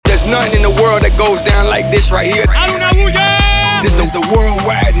nothing in the world that goes down like this right here. This is the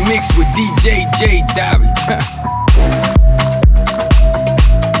worldwide mix with DJ J Davy.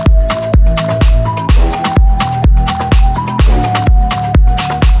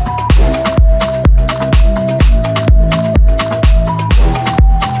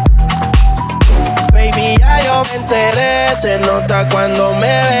 Me enteré, se nota cuando me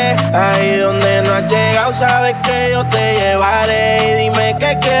ve. Ahí donde no has llegado, sabes que yo te llevaré. Y dime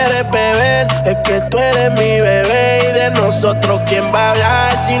qué quieres beber, es que tú eres mi bebé. Y de nosotros, ¿quién va a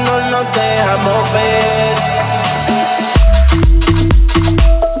hablar si no nos dejamos ver?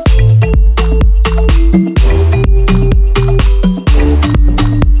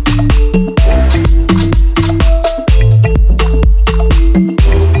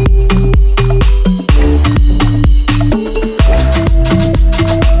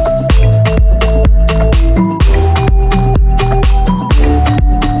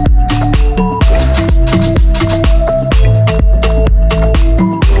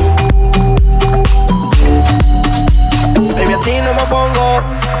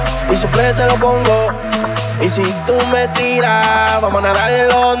 Te lo pongo. Y si tú me tiras, vamos a nadar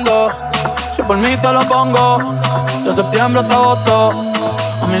el hondo. Si por mí te lo pongo, de septiembre hasta agosto.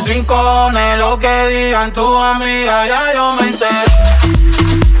 A mis rincones, lo que digan tus amigas, ya yo me enteré.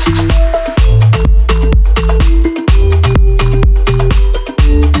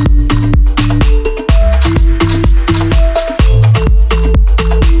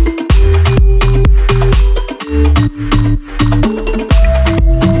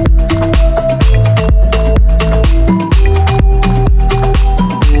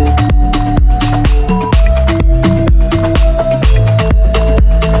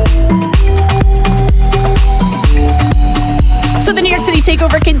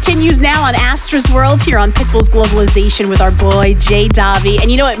 Takeover continues now on Astra's World here on Pitbull's Globalization with our boy J Davy.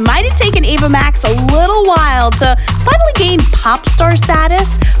 And you know, it might have taken Ava Max a little while to finally gain pop star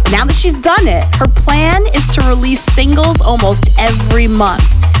status, but now that she's done it, her plan is to release singles almost every month.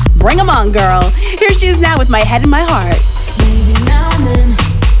 Bring 'em on, girl. Here she is now with My Head and My Heart. Maybe now and then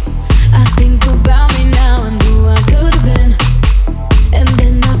I think about me now and who I could have been, and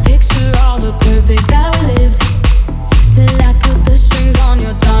then I picture all the perfect that we lived, till I cut the strings on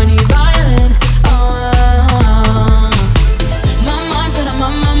your tiny violin. My mind's got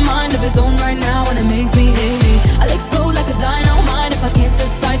my mind of its own right now, and it makes me hate me. I'll explode like a dynamite if I can't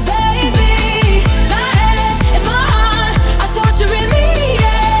decide, baby. My head and my heart are torturing me,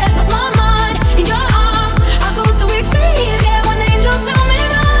 yeah. Lost my mind in your arms, I go to extremes, yeah. When angels tell me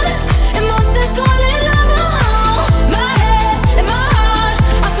run, and monsters calling love, my head and my heart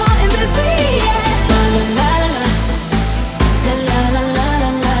are caught in between, yeah. La la la la.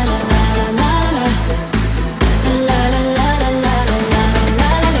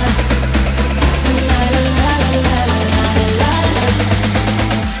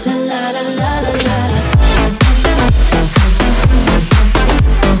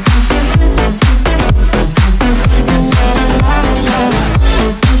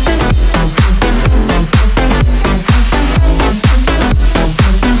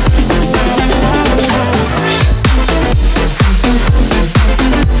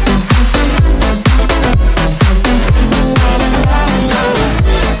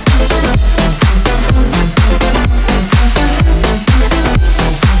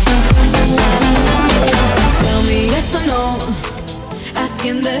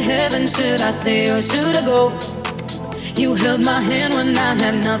 Should I stay or should I go? You held my hand when I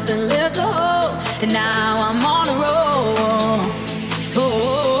had nothing left to hold, and now I'm on a roll.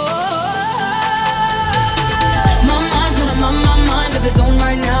 My mind's got my mind of its own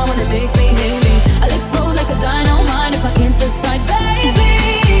right now, and it makes me hate me. I'll explode like a dynamite if I can't decide,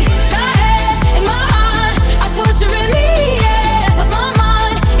 baby. My head and my heart are torturing me, yeah. Lost my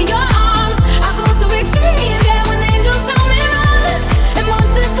mind in your arms, I go to extremes, yeah. When angels tell me run, and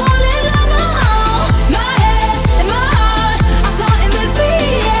monsters calling.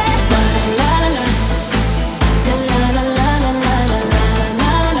 La la la.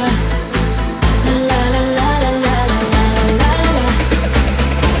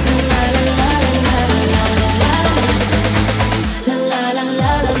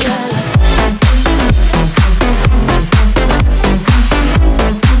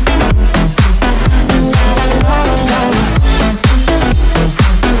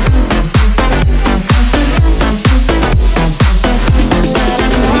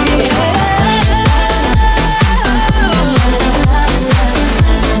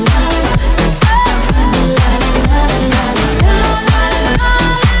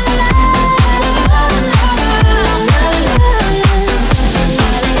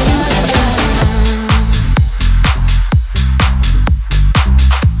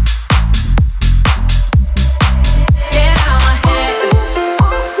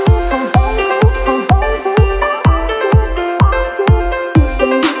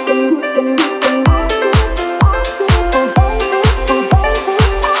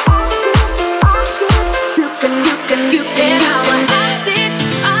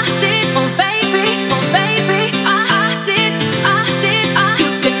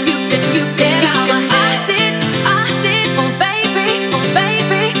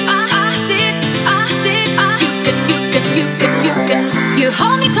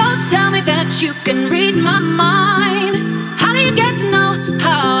 you can read my mind? How do you get to know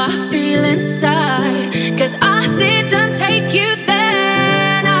how I feel inside? 'Cause I didn't take you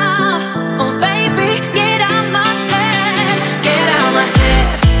there now. Oh baby, get out my head. Get out my head.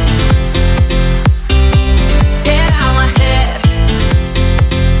 Get out my head.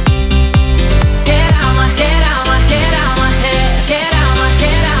 Get out my, get out my, get out my head. Get out my,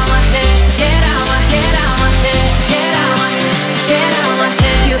 get out my head. Get out my, get out my head. Get out my, get out my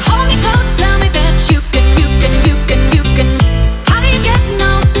head. You hold me close, tell me that you can. How do you get to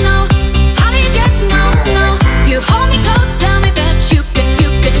know? How do you get to know? You hold me close, tell me that you can.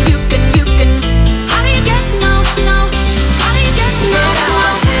 How do you get to know? How do you get to know? Get out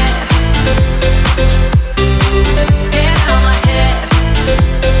my head. Get out my head.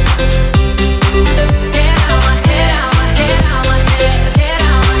 Get out my head. Get out my head. Get out my head. Get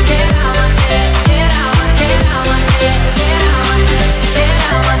out my head. Get out my head. Get out my head. Get out my head. Get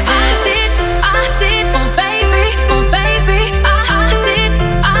out my head. I did, oh baby, oh baby. I did,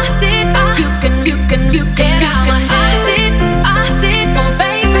 you can get out my head. I did, oh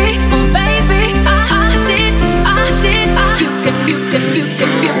baby, oh baby. I did, you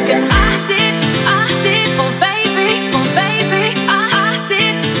can. I did, oh baby, oh baby. I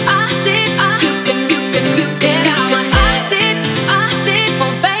did, you can get out my head. I did,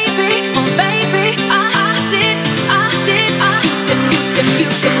 oh baby, oh baby. I did,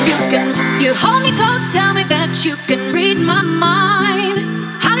 you can. You hold me close, tell me that you can read my mind.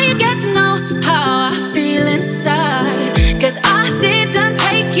 How do you get to know how I feel inside? 'Cause I didn't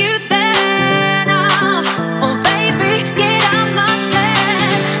take you there now. Oh baby, get out my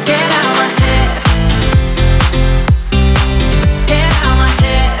head. Get out my head. Get out my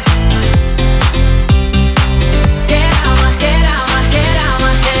head. Get out my, get out my, get out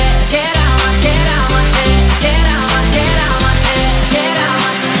my head. Get out my, get out my head. Get out my, get out my head. Get out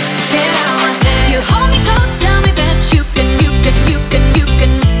my, get out my head. You hold me close, tell me that you can.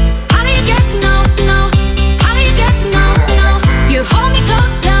 How do you get to know? How do you get to know? You hold me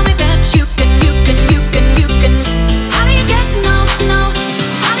close, tell me that you can. How do you get to know?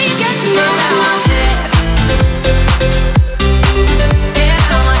 How do you get to know? Get out my head. Get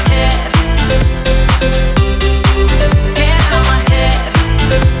out my head.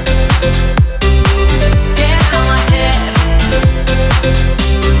 Get out my head.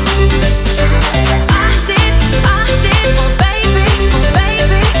 I did, oh baby, oh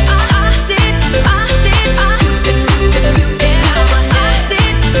baby. I did, you can get out my head.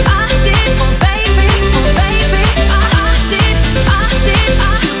 I did, oh baby, oh baby. I did,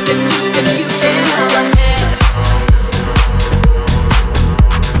 you can get out my head.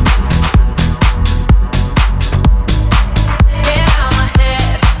 Get out my head.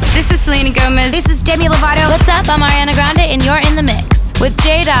 This is Selena Gomez. This is Demi Lovato. What's up? I'm Ariana Grande, and you're in the mix with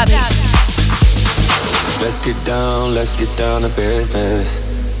J Dobby. Let's get down to business.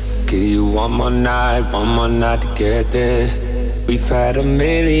 Give you one more night to get this. We've had a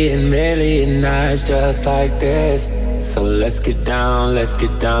million nights just like this. So let's get down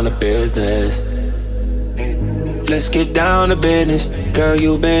to business. Let's get down to business. Girl,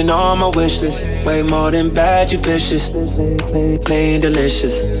 you've been on my wish list. Way more than bad, you vicious. Clean,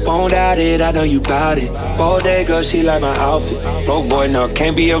 delicious. Won't doubt it, I know you bout it. Bodega, she like my outfit. Broke boy, no,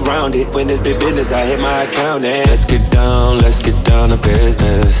 can't be around it. When it's big business, I hit my account and let's get down to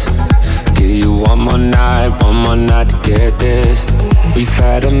business. Give you one more night to get this. We've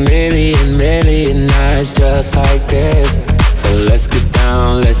had a million nights just like this. So let's get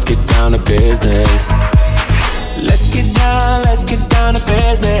down to business. Let's get down to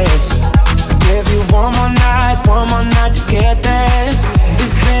business. Give you one more night to get this.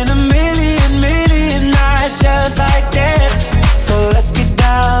 It's been a million nights just like this. So let's get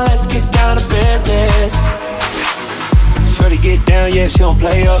down to business. Shorty get down, yeah, she don't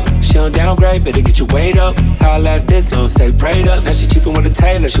play up. She don't downgrade, better get your weight up. How I last this long, stay prayed up. Now she cheapin' with a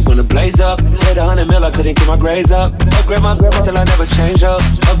tailor, she wanna blaze up. Paid 100 mil, I couldn't get my grades up. Upgrade my till I never change up.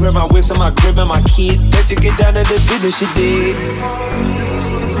 Upgrade my whips and my crib and my kid. Let you get down to the business she did.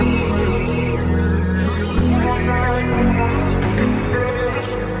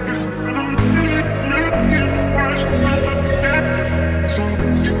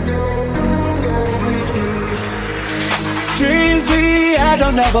 Dreams we had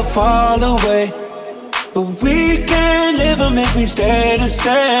don't never fall away, but we can't live them if we stay the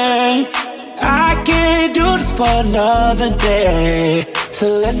same. I can't do this for another day. So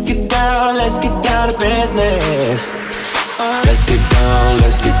let's get down to business. Let's get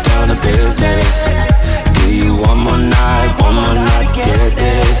down to business. Give you one more night to get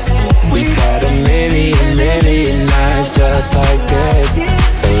this. We've had a million nights just like this.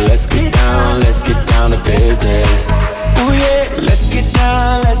 So let's get down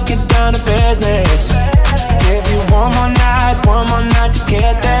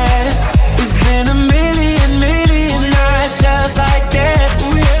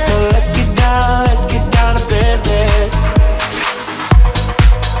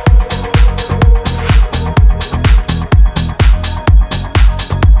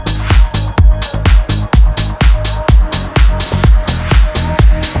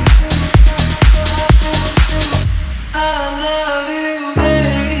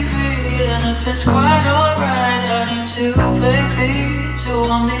that's quite alright. I need you, baby, to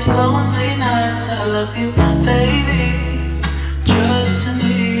on these lonely nights. I love you, baby. Trust in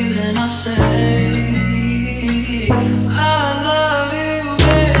me, then I say I love you,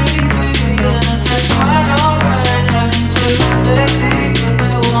 baby. And that's quite alright. I need you, baby,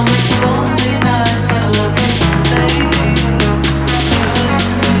 to on these lonely nights. I love you, baby. Trust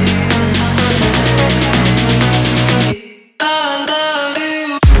in me, then I say I love you.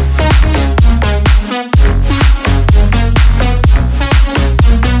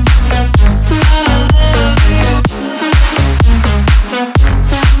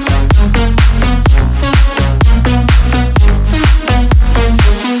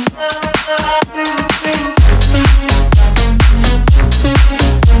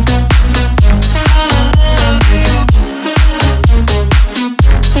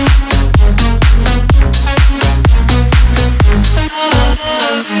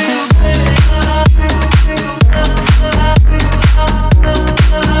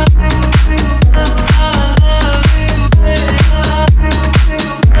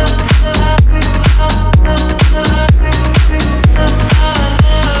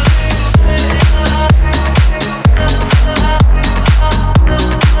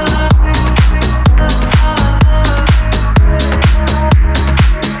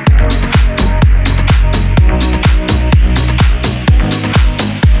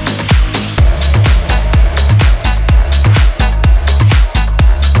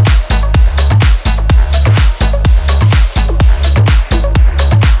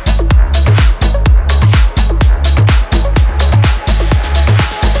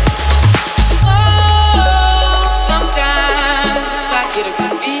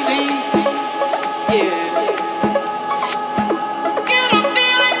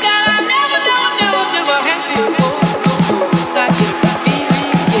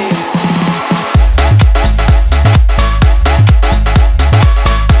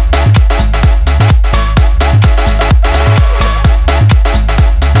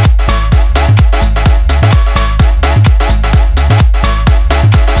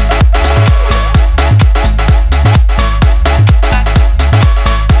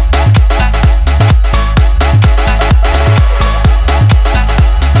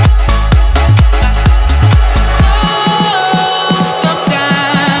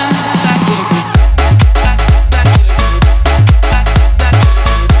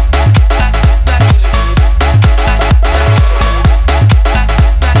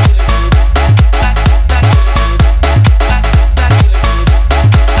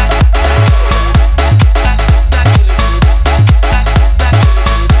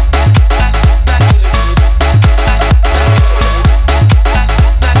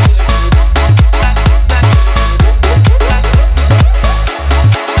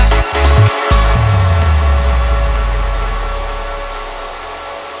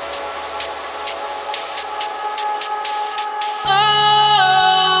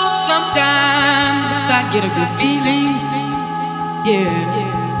 Get a good feeling, yeah.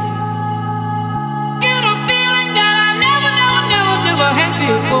 Get a feeling that I never had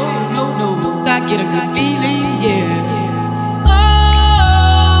before. No. I get a good feeling, yeah.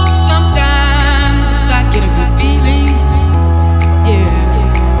 Oh, sometimes I get a good feeling, yeah.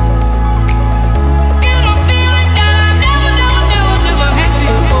 Get a feeling that I never had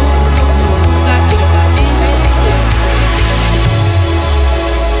before. I get a good feeling, yeah.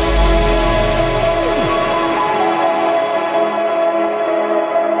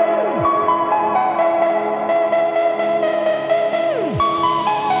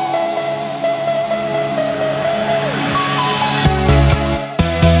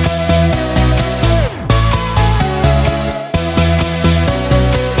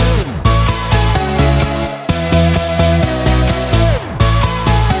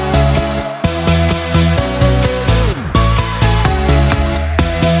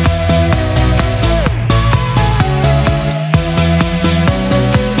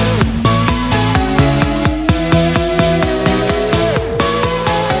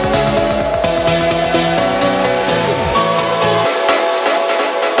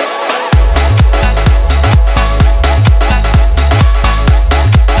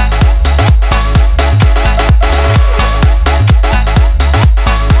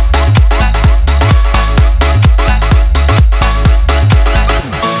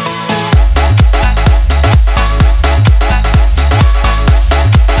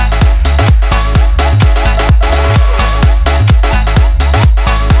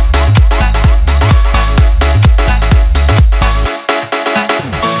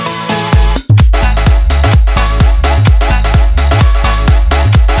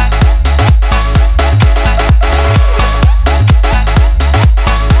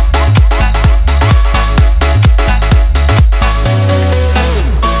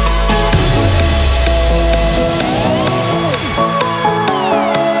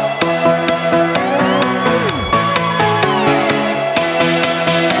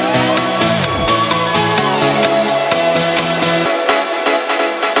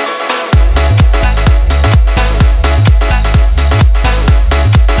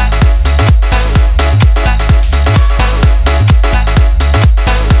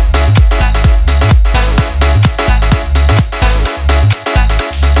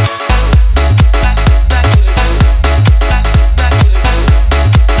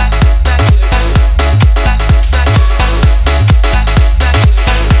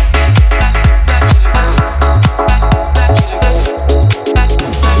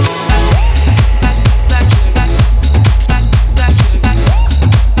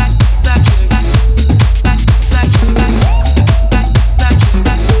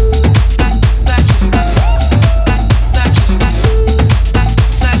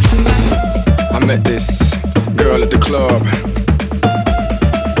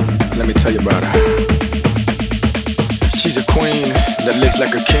 let me tell you about her. She's a queen that lives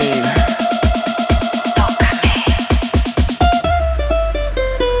like a king.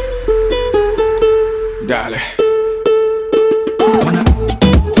 Dale.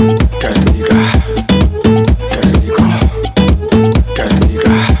 Qué rica, qué rico, qué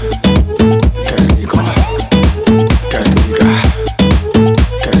rica, qué rico, qué rica,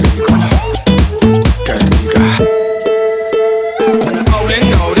 qué rico, qué rica. Oh, they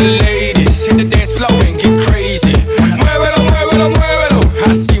know the ladies hit the dance floor and get crazy. Muévelo, muévelo, muévelo,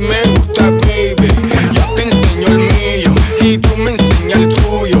 así me gusta, baby. Yo te enseño el mío y tú me enseñas el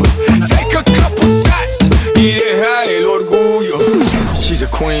tuyo. Take a couple shots y deja el orgullo. She's a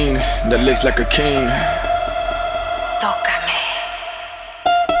queen that lives like a king. Tócame.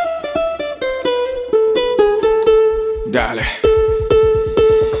 Dale.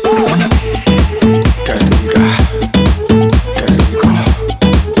 Qué rica, qué rico,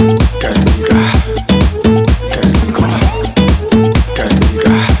 qué rica, qué rico, qué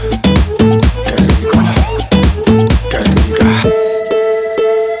rica, qué rico, qué rica.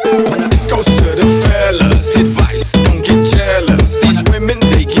 This goes to the fellas, advice, don't get jealous. These women,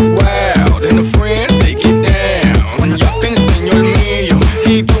 they get wild, and the friends, they get down. Yo te enseño el mío,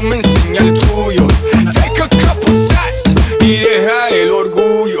 y tú me enseñas el tuyo. Take a couple shots, y deja el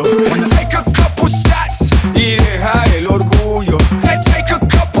orgullo. Take a couple shots, y deja el orgullo. Take a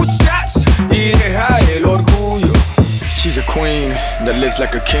couple shots, y deja el orgullo. She's a queen that lives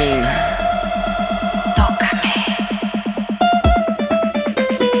like a king. Tócame.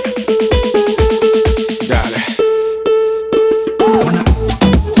 Dale.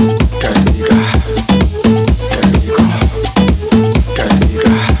 Qué rica, qué rico, qué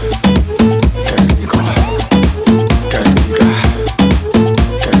rica, qué rico, qué rica,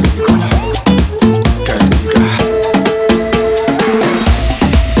 qué rico, qué rica.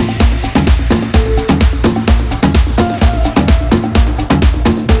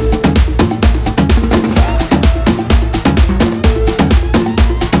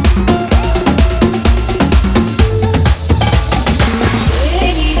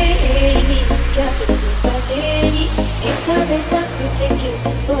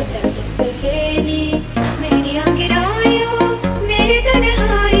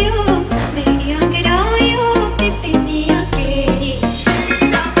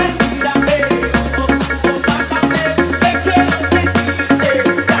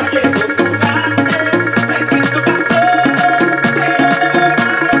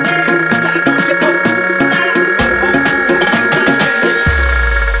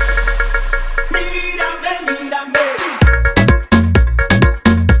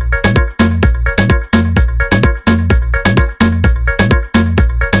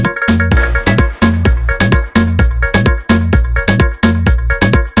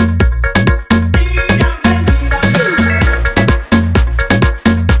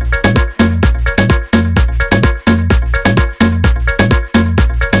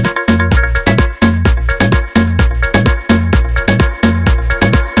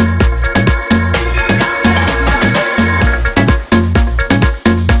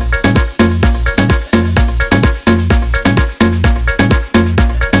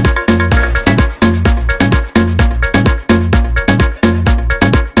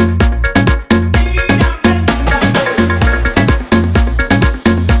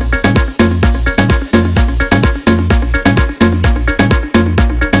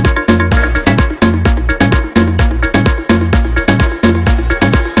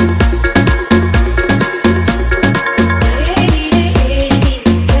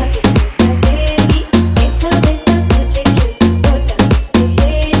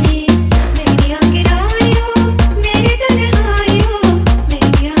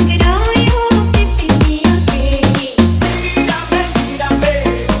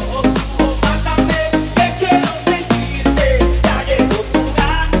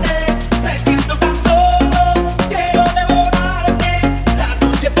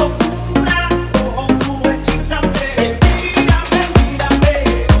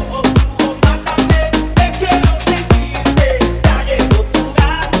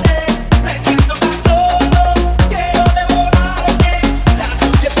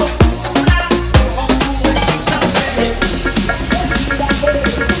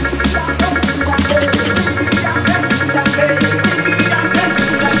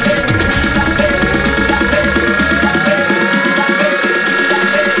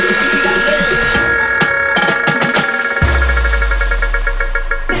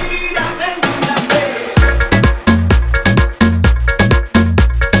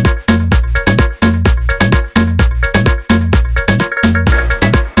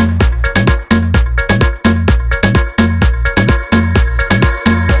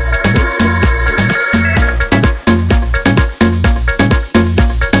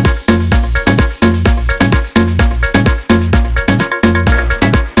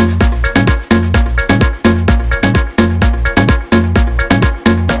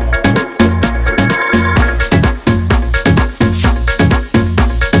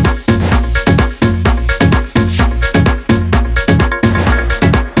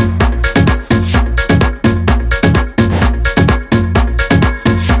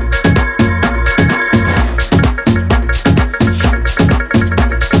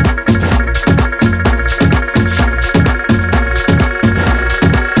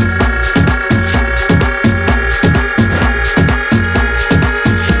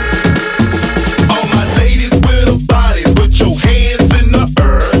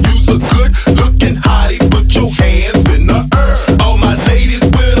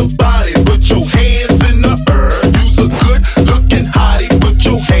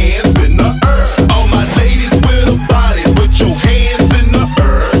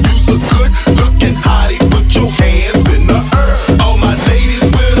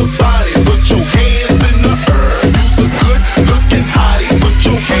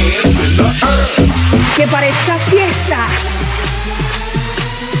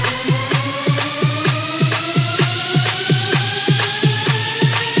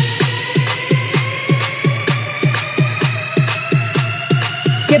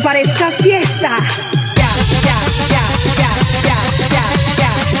 parezca fiesta.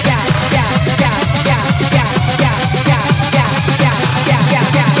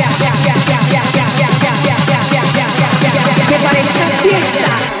 Que parezca fiesta.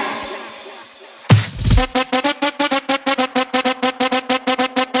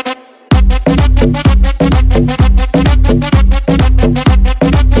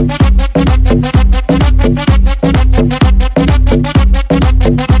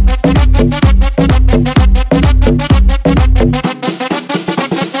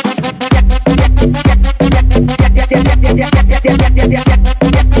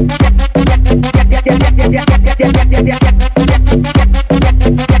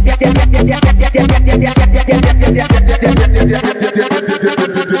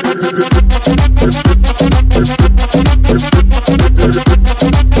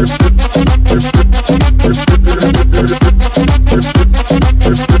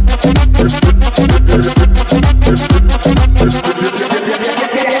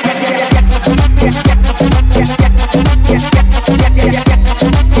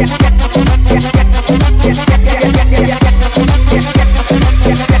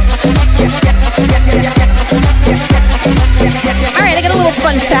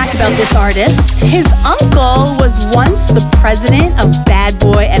 This artist, his uncle was once the president of Bad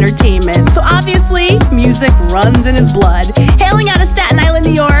Boy Entertainment, so obviously music runs in his blood. Hailing out of Staten Island,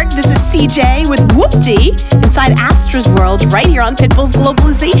 New York, this is CJ with Whoop-Dee inside Astra's World right here on Pitbull's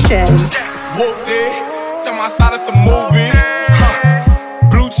Globalization. Whoop-Dee, jump outside of some movie.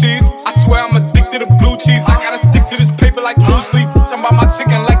 Blue cheese, I swear I'm addicted to blue cheese. I gotta stick to this paper like blue sleep. Jump about my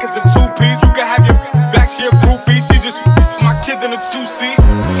chicken like it's a two-piece. You can have your back, she a groupie. She just my kids in a two-seat.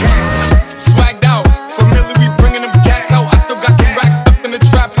 Swagged out, familiar, we bringing them gas out. I still got some racks stuffed in the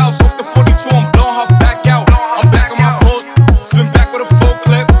trap house. Off the 42, I'm blowing her back out. I'm back on my post, spin back with a full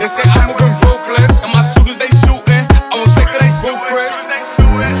clip. They say I'm moving ruthless, and my shooters they shooting. I won't take it, they roof, Chris.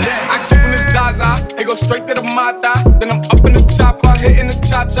 I keep in the Zaza, they go straight to the Mata. Then I'm up in the chopper, hitting the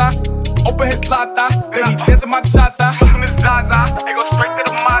cha-cha. Open his lata, then he dancing my cha-cha. Up in the Zaza, they go straight to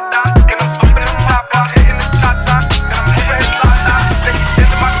the Mata. Then I'm up in the chopper, hitting the cha-cha. Then I'm open his lata, then he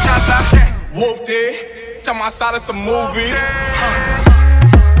dancing my cha-cha. Whoop-Dee, jump outside of some movie.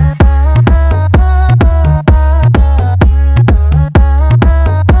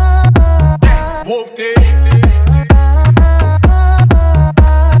 Whoop-Dee.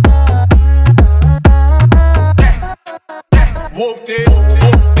 Whoop-Dee.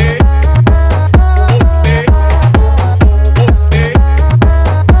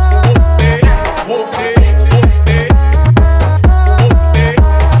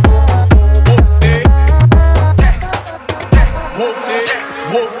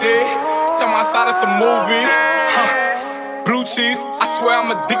 Some movie. Blue cheese, I swear I'm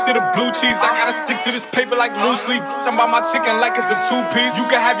addicted to blue cheese. I gotta stick to this paper like blue sleep. Talking about my chicken like it's a two-piece. You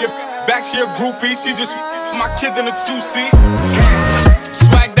can have your back, she a groupie. She just my kids in a two-seat.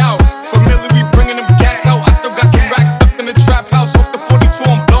 Swagged out, familiar, we bringing them gas out. I still got some racks stuffed in the trap house. Off the 42,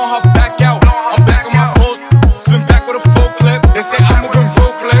 I'm blowing her back out. I'm back on my post, spin back with a full clip. They say I'm moving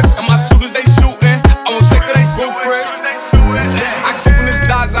ruthless, and my shooters they shooting. I won't take it, they roof, Chris. I keep in the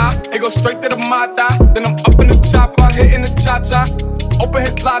Zaza, they go straight to the Mata. Then I'm up in the chopper, hitting the cha-cha. Open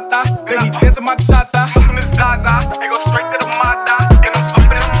his lata, then he dancing my cha-cha. Up in the Zaza, they go straight to the Mata. Then I'm up in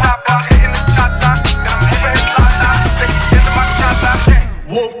the chopper, hitting the cha-cha. Then I'm open his lata, then he dancing my cha-cha.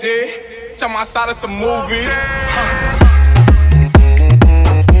 Whoop-Dee, jump outside of some movie.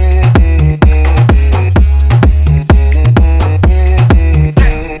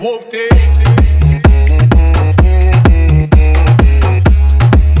 Whoop-Dee.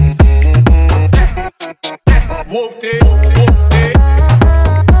 Whoop-Dee.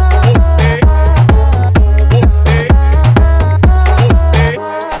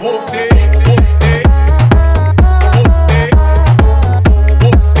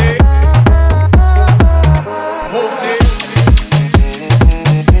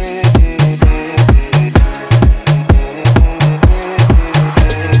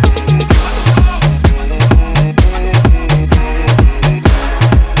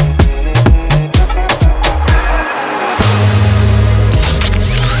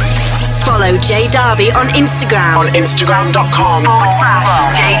 J Darby on Instagram. On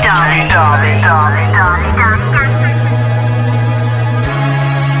Instagram.com/JDarby.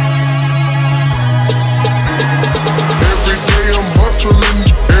 Every day I'm hustling.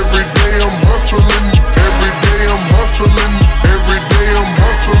 Every day I'm hustling. Every day I'm hustling. Every day I'm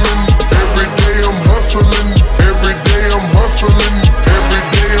hustling. Every day I'm hustling. Every day I'm hustling.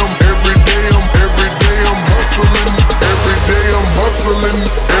 Every day I'm hustling. Every day I'm hustling.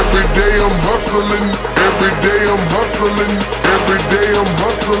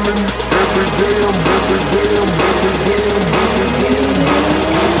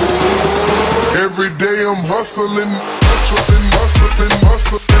 I'm hustling, hustling, hustling,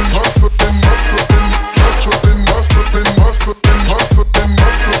 hustling, hustling, hustling, hustling, hustling, hustling, hustling, hustling,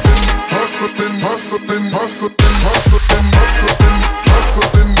 hustling, hustling, hustling, hustling, hustling,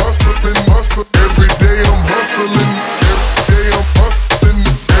 hustling, hustling, hustling. Every day I'm hustling, every day I'm hustling,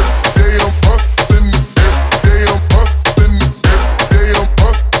 every day I'm hustling, every day I'm hustling, every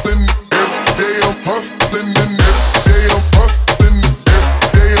day I'm hustling, every day I'm hustling, every day I'm hustling,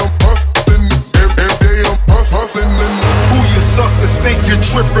 every day I'm hustling, every day I'm hustling. Who you suckers think you're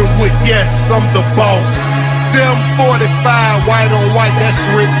tripping with? Yes, I'm the boss. 745, white on white, that's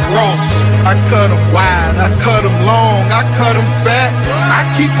Rick Ross. I cut 'em wide, I cut 'em long, I cut 'em fat. I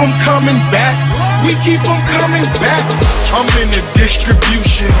keep 'em coming back, we keep 'em coming back. I'm in the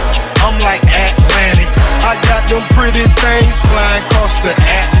distribution, I'm like Atlantic. I got them pretty things flying across the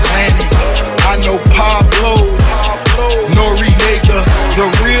Atlantic. I know Pablo Noriega, the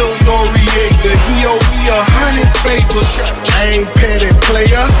real Noriega. He owe me 100 favors. I ain't petty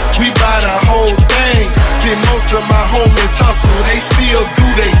player, we buy the whole thing. See, most of my homies hustle, they still do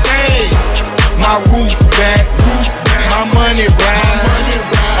they thing. My roof back, my money ride.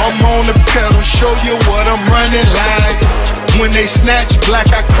 I'm on the pedal, show you what I'm running like. When they snatch black,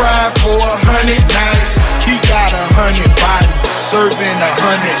 I cry for 100 nights. He got 100 bodies, serving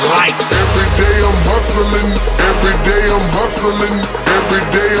 100 lives. Every day I'm hustling, every day I'm hustling, every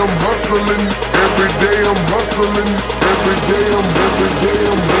day I'm hustling, every day I'm hustling, every day I'm, every day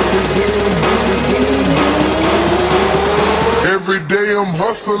I'm, every day I'm, every day I'm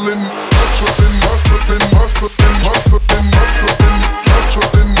hustling, hustling, hustling, hustling, hustling, hustling, hustling,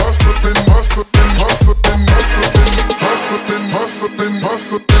 hustling, hustling, hustling, hustling, hustling, hustling, hustling, hustling, hustling,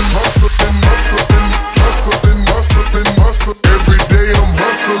 hustling, hustling, hustling. Every day I'm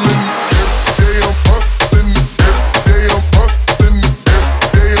hustling, every day I'm hustling, every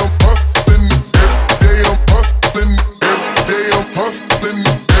day I'm hustling, every day I'm hustling, every day I'm hustling, every day I'm hustling,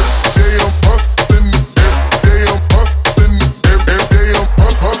 every day I'm hustling, every day I'm hustling, every day I'm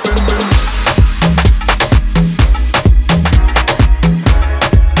hustling.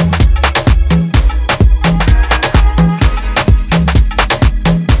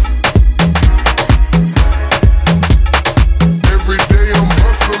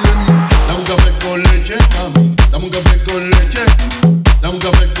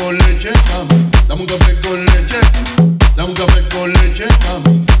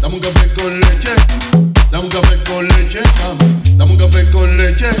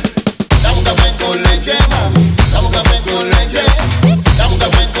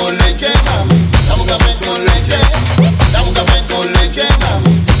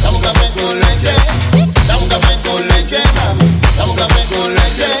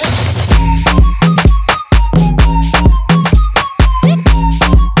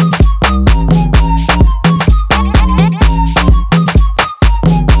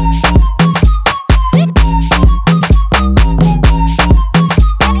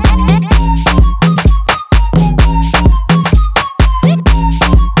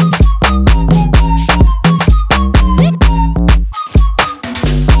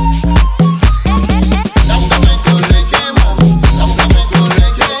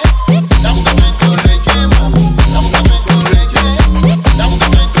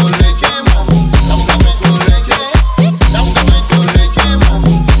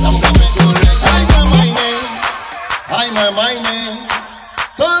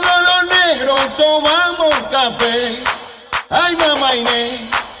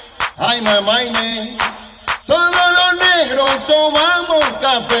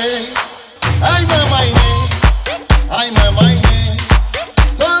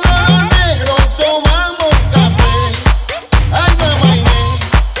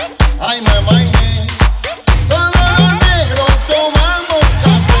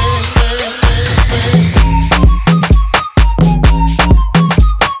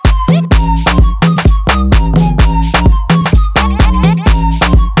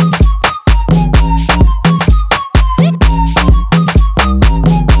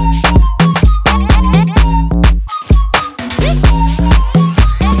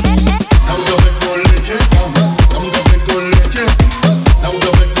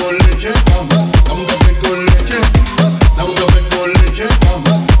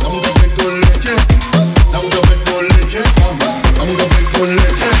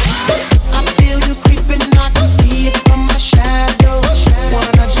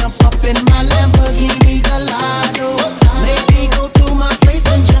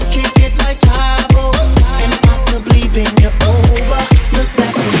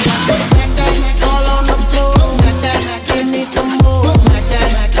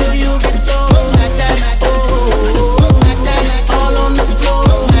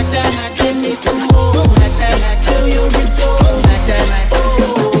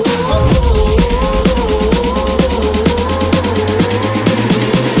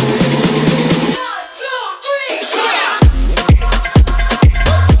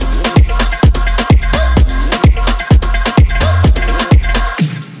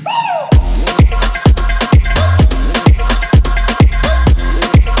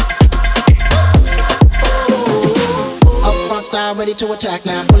 ready to attack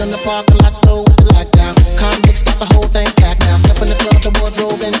now. Pull in the parking lot slow with the lockdown. Convicts got the whole thing packed now. Step in the club, the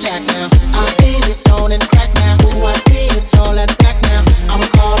wardrobe intact now. I feel it on and crack now. Ooh, I see it's all at back now. I'ma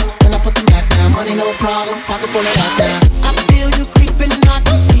call when I put the Mac down. Money no problem, pocket full of that now. I feel you creeping, I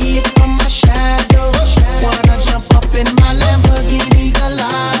can see it from my shadow. Wanna jump up in my Lamborghini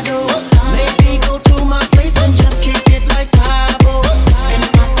Gallardo. Maybe go to my place and just kick it like Cabo. And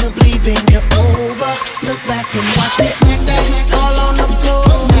possibly bend you over. Look back and watch me smack that. All on the floor,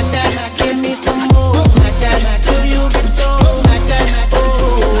 smack that. Give me some more, smack that. Till you get so, smack that.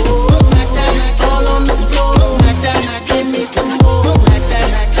 Oh, smack that. All on the floor, smack that. Give me some more, smack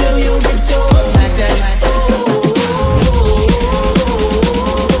that. Till you get so, smack that.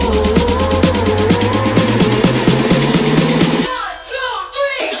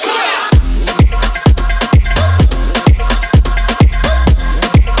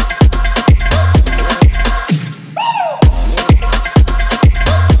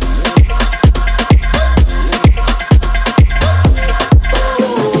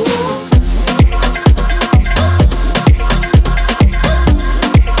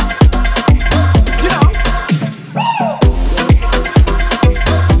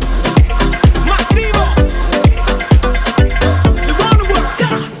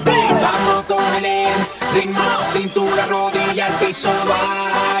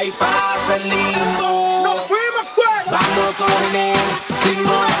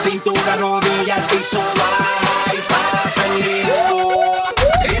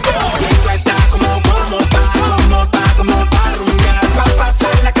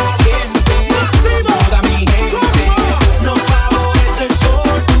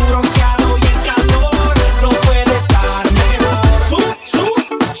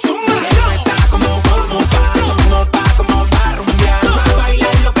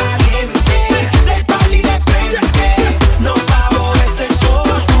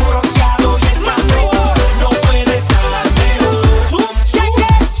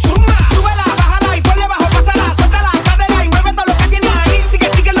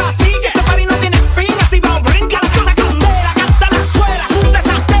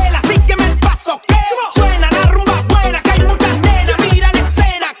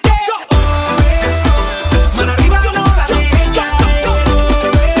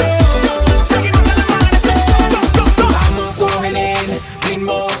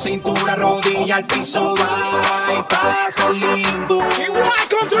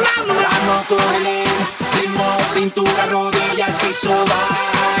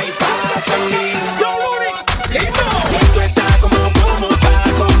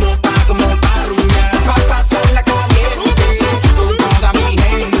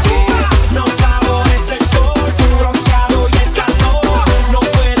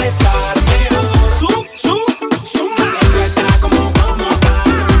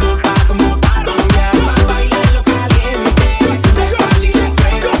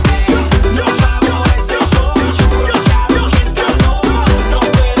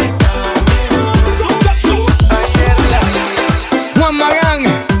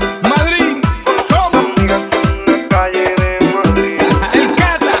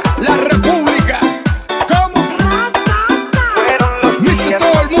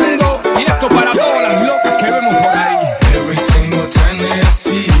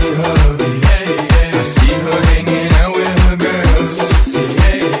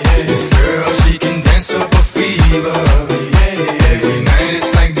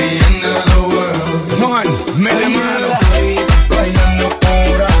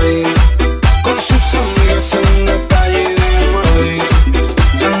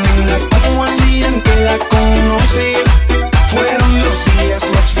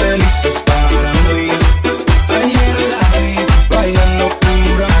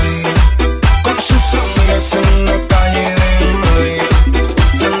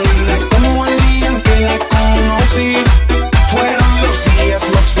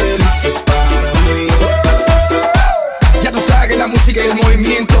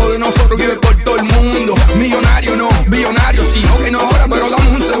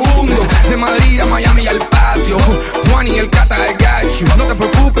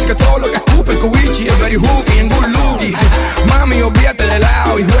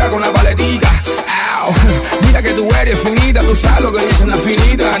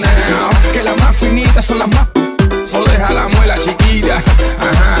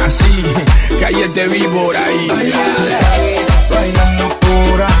 Te vi por ahí. Bailando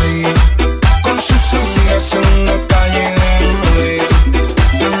por ahí, con sus amigas en la calle de Madrid.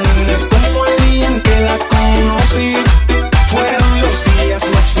 Tan linda como el día en que la conocí. Fueron los días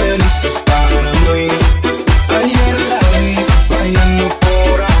más felices para mí. Ayer la vi bailando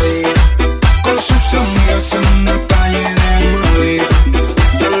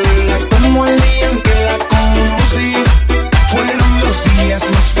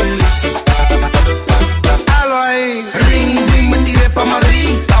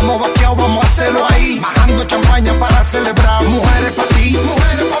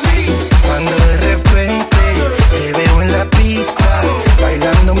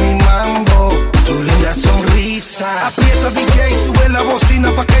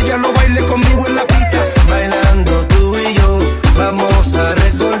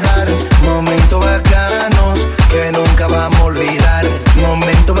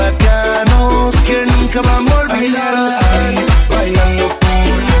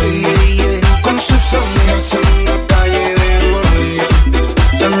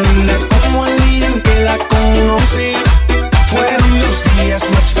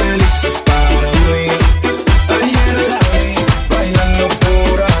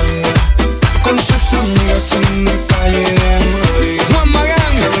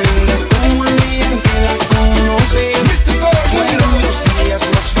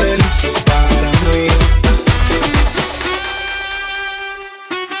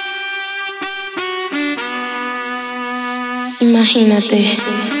Imagínate,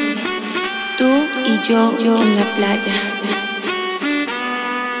 tú y yo en la playa,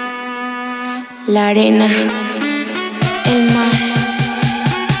 la arena, el mar,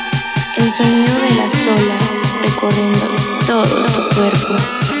 el sonido de las olas recorriendo todo tu cuerpo.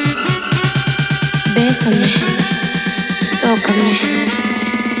 Bésame, tócame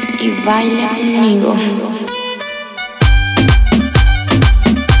y baila conmigo.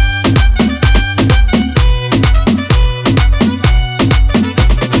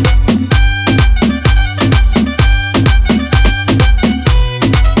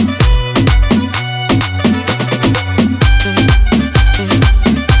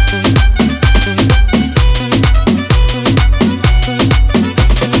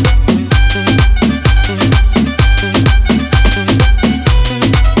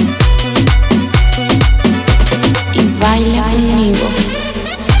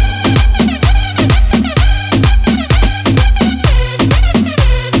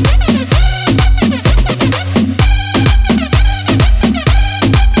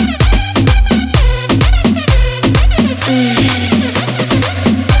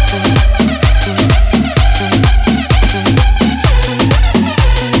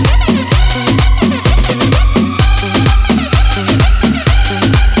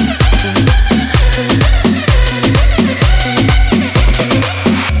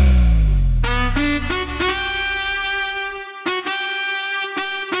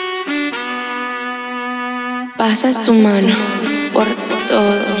 Pasas tu mano por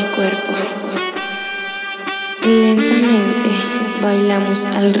todo mi cuerpo y lentamente bailamos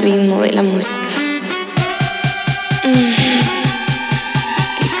al ritmo de la música.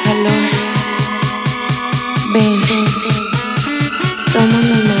 ¡Qué calor! Ven, toma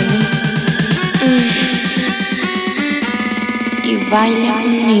mi mano y baila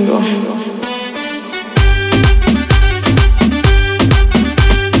conmigo.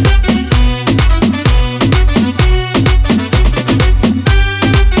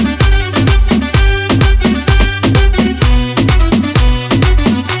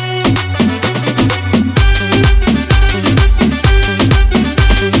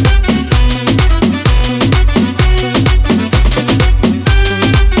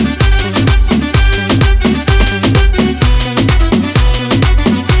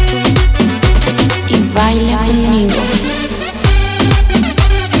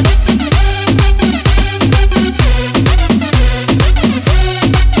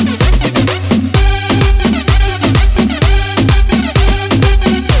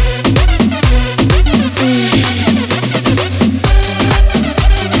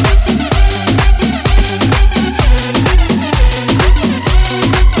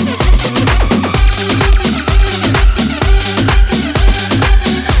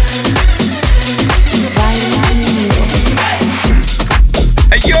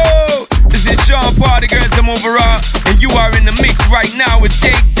 Right now with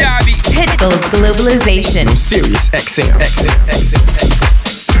J Dobby. Pitbull's Globalization. On Sirius XM.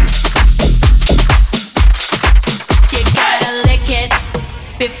 You gotta lick it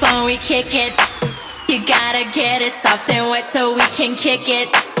before we kick it. You gotta get it soft and wet so we can kick it.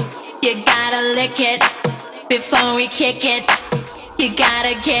 You gotta lick it before we kick it. You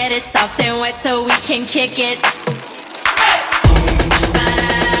gotta get it soft and wet so we can kick it.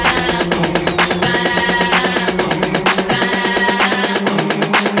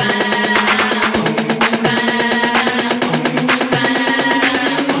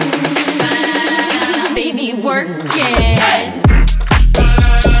 Baby, work it.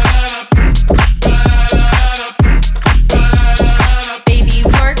 Baby,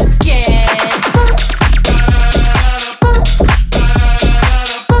 work it.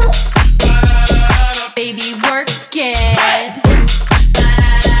 Baby, work it.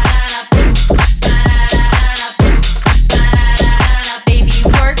 Baby,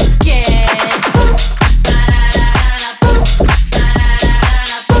 work it.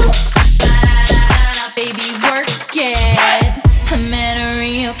 Baby, work it. I met a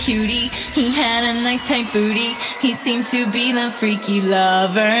real cutie. He had a nice tight booty. He seemed to be the freaky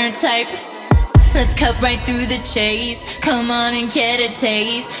lover type. Let's cut right through the chase. Come on and get a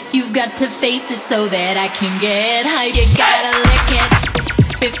taste. You've got to face it so that I can get high. You gotta lick it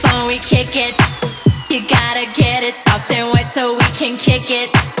before we kick it. You gotta get it soft and wet so we can kick it.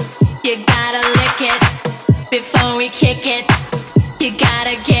 You gotta lick it before we kick it. You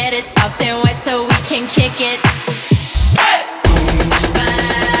gotta get it soft and wet so we can kick it.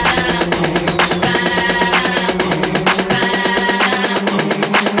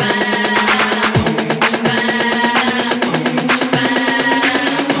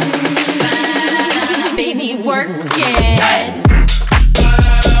 Baby, work it.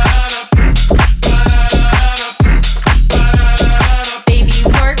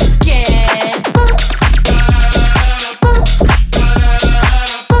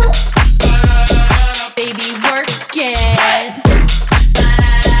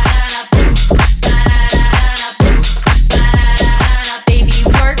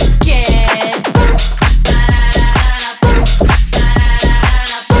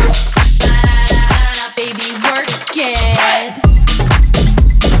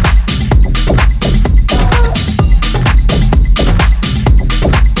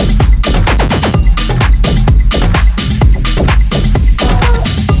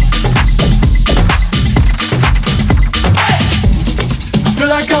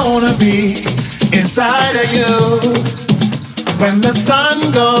 of you. When the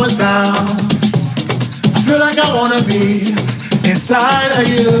sun goes down, I feel like I wanna be inside of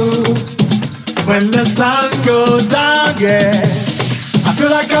you. When the sun goes down, yeah, I feel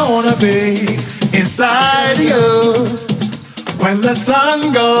like I wanna be inside of you. When the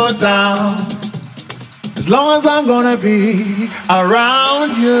sun goes down, as long as I'm gonna be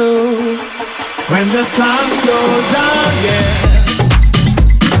around you. When the sun goes down, yeah.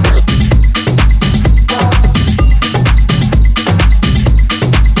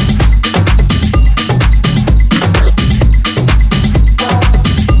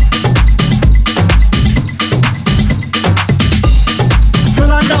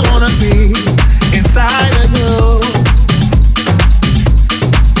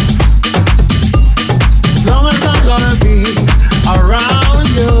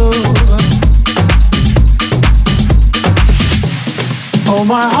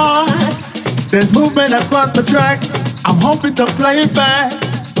 My heart, there's movement across the tracks. I'm hoping to play it back,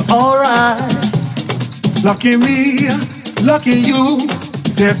 but alright. Lucky me, lucky you,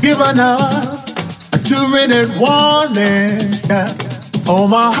 they've given us a 2-minute warning. Yeah. Oh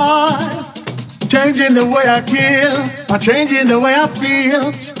my heart, changing the way I kill, by changing the way I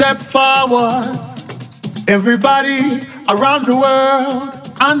feel. Step forward, everybody around the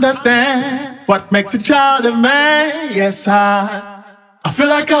world understand what makes a child a man. Yes, I feel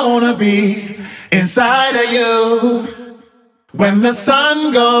like I wanna be inside of you. When the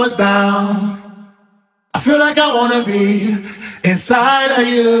sun goes down, I feel like I wanna be inside of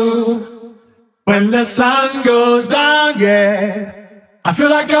you. When the sun goes down, yeah, I feel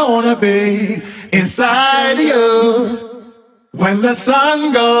like I wanna be inside of you. When the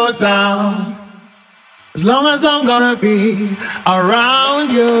sun goes down, as long as I'm gonna be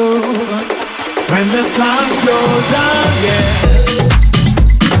around you. When the sun goes down, yeah.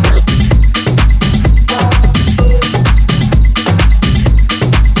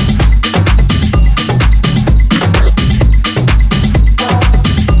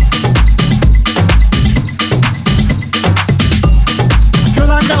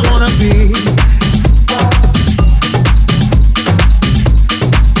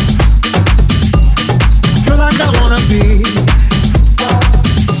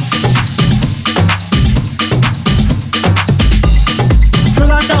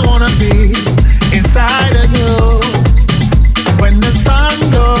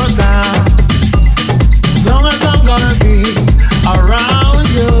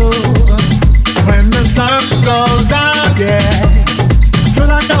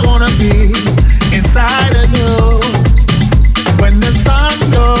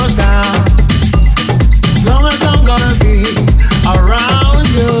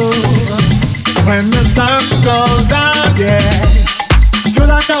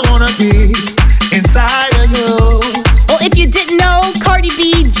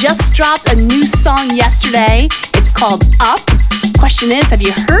 Just dropped a new song yesterday. It's called Up. Question is, have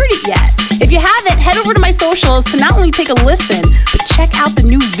you heard it yet? If you haven't, head over to my socials to not only take a listen, but check out the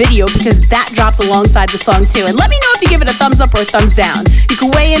new video because that dropped alongside the song too. And let me know if you give it a thumbs up or a thumbs down. You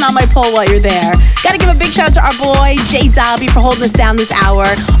can weigh in on my poll while you're there. Gotta give a big shout out to our boy, Jay Dobby, for holding us down this hour.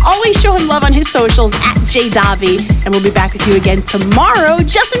 Always show him love on his socials at Jay Dobby. And we'll be back with you again tomorrow,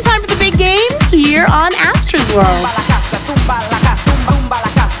 just in time for the big game here on Astra's World. Tumba la casa, tumba la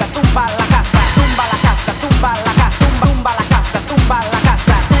casa, tumba la casa, tumba la casa, tumba la casa, tumba la casa, tumba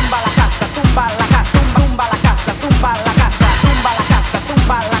la casa, tumba la casa, tumba la casa, tumba la casa,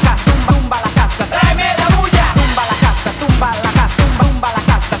 tumba la casa, tumba la casa. Tráeme la bulla. Tumba la casa, tumba la casa, tumba la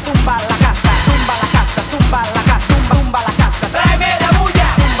casa, tumba la casa, tumba la casa, tumba la casa, tumba la casa. Tráeme la bulla.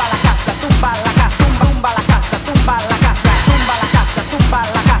 Tumba la casa, tumba la casa, tumba la casa, tumba la casa, tumba la casa, tumba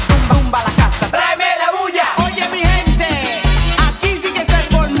la casa, tumba la casa. Tráeme la bulla. Oye mi gente.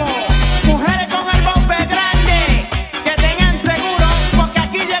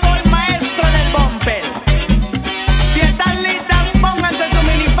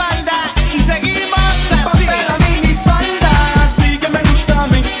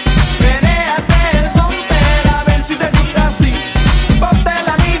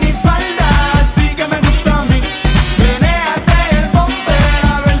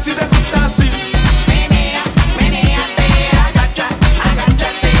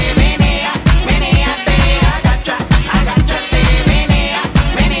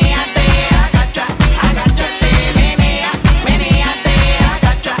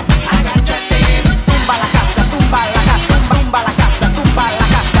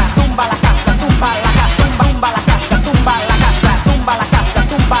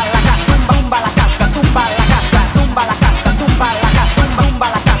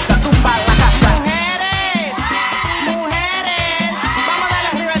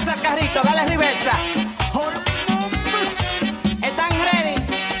 Despacito, dale reversa. ¿Están ready?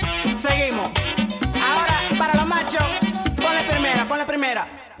 Seguimos. Ahora, para los machos, ponle primera.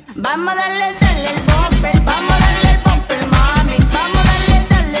 Vamos a darle el bumper, vamos a darle el bumper, mami. Vamos a darle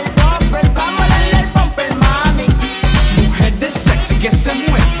el bumper, vamos a darle el bumper, mami. Mujeres sexy que se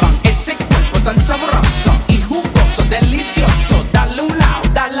muevan, ese cuerpo tan sabroso y jugoso, delicioso. Dale un lado,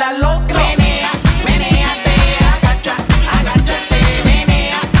 dale al otro. Menea, meneate, agacha, agáchate.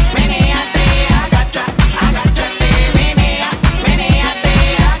 Menea, meneate, agacha, agáchate. Menea, meneate,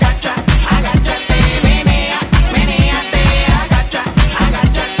 agacha, agáchate. Menea, meneate, agacha,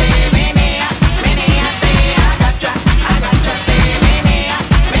 agáchate. Menea, meneate, agacha, agáchate. Menea,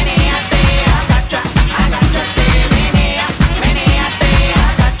 meneate, agacha, agáchate. Menea, meneate,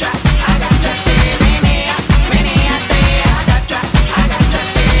 agacha, agáchate. Menea, meneate, agacha,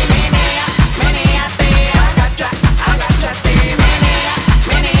 agáchate. Menea, meneate, agacha, agáchate. Menea,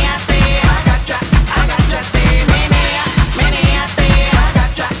 meneate, agacha, agáchate. Menea, meneate,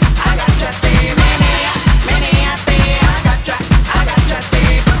 agacha, agáchate. Menea, meneate, agacha, agáchate.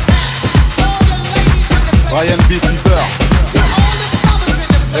 Ryan B. Fever.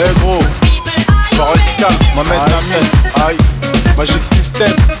 Eh gros, Charles Cal, Mohamed Namen, aïe, Magic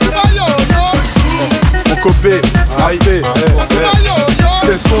System, mon copé, aïe, c'est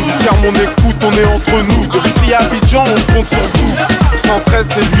le son du tiers, mon écoute, on est entre nous. Depuis Abidjan, on compte sur vous. 113,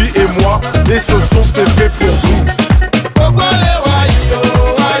 c'est lui et moi, et ce son c'est fait pour vous.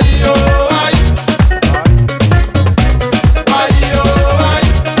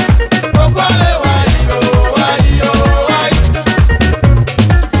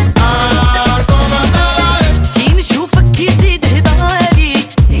 كي نشوفك يزيد هبالي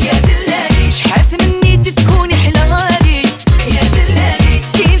يا دلالي شحال تمنيت تكوني حلالي يا دلالي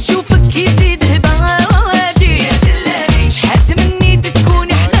كي نشوفك يزيد هبالي يا دلالي شحال تمنيت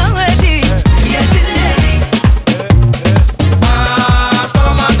تكوني حلالي يا دلالي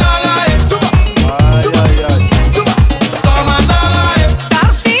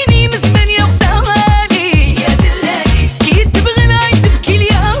تعرفيني من زمان يا غزالي يا دلالي كي تبغي العين تبكي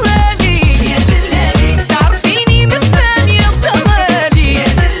ليالي يا دلالي تعرفيني من زمان يا غزالي يا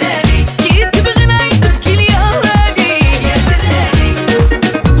دلالي كي تبغي العين تبكي ليالي يا دلالي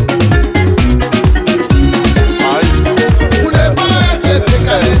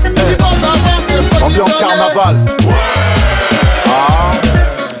Ambiance carnaval. Ah,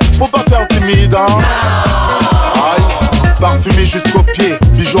 faut pas faire timide, hein. Aïe, parfumé jusqu'aux pieds,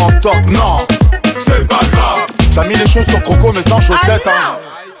 bijoux en top, non, c'est pas grave. T'as mis les choses sur croco mais sans chaussettes, hein.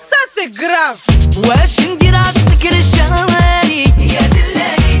 Ça c'est grave واش ندير عشقك رشاني يا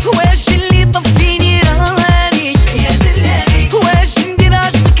دلالي واش اللي طفيني راني يا دلالي واش ندير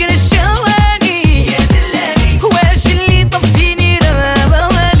عشقك رشاني يا دلالي واش اللي طفيني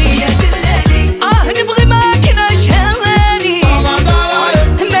راني يا دلالي نبغي معاك نعيش هواني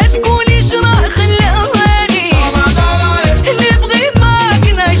ما تقوليش راه خلاني نبغي معاك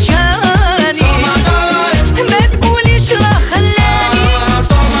نعيش هواني ما تقوليش راه خلاني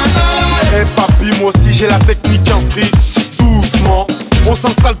Eh papi, moi aussi j'ai la technique en frise. Doucement, on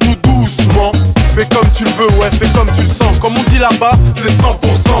s'installe tout doucement. Fais comme tu le veux, ouais, fais comme tu le sens. Comme on dit là-bas, c'est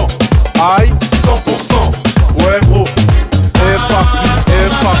 100%. Aïe, 100%. Ouais, gros. Eh papi, eh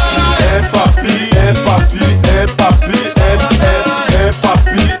papi, eh papi, eh papi, eh papi, eh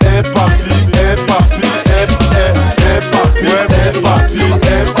papi, eh papi, eh papi, eh papi, ouais, eh papi,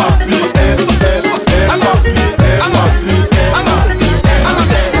 eh papi, eh papi, eh papi.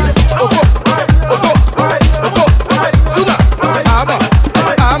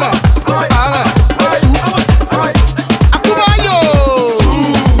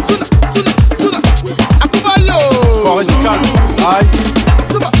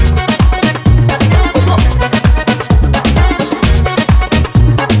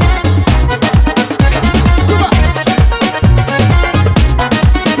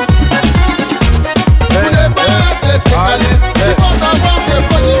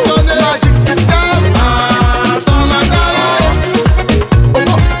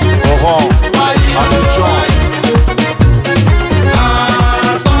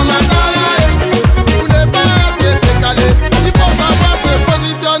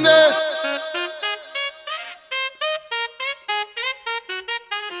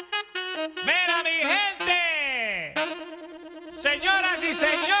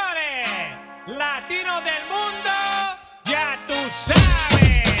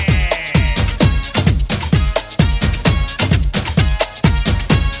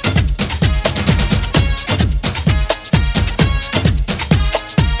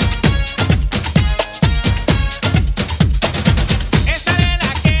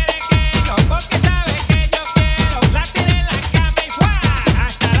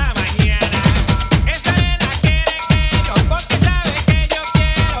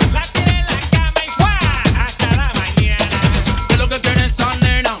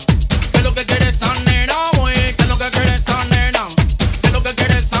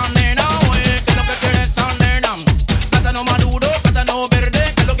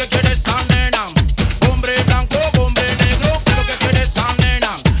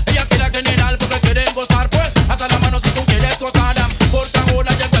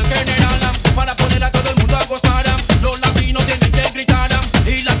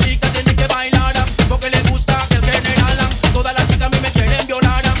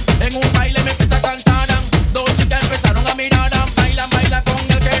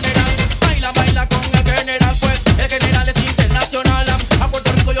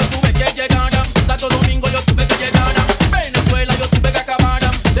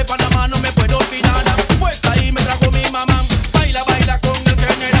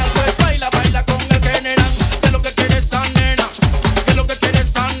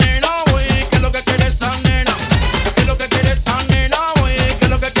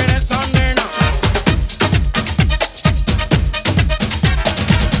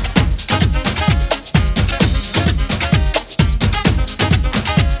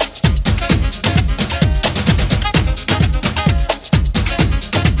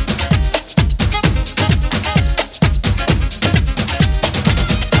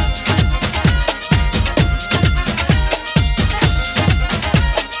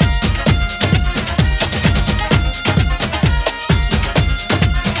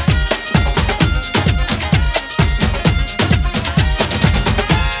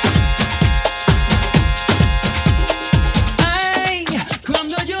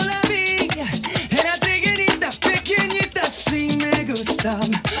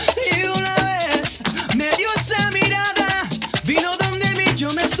 Y una vez me dio esa mirada, vino donde mí,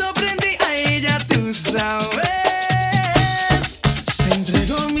 yo me sorprendí. A ella tú sabes, se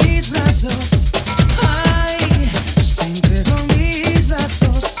entregó mis brazos. Ay, se entregó mis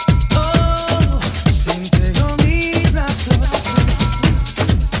brazos. Oh, se entregó mis brazos.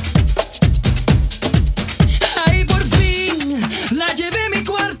 Ay, por fin la llevé a mi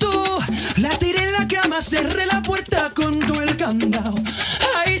cuarto, la tiré en la cama, cerré la puerta con todo el candado.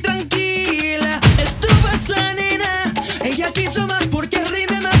 Ay, tranquila, estuvo esa nena. Ella quiso más porque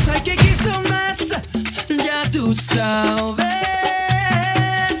rinde más. Ay, que quiso más, ya tú sabes.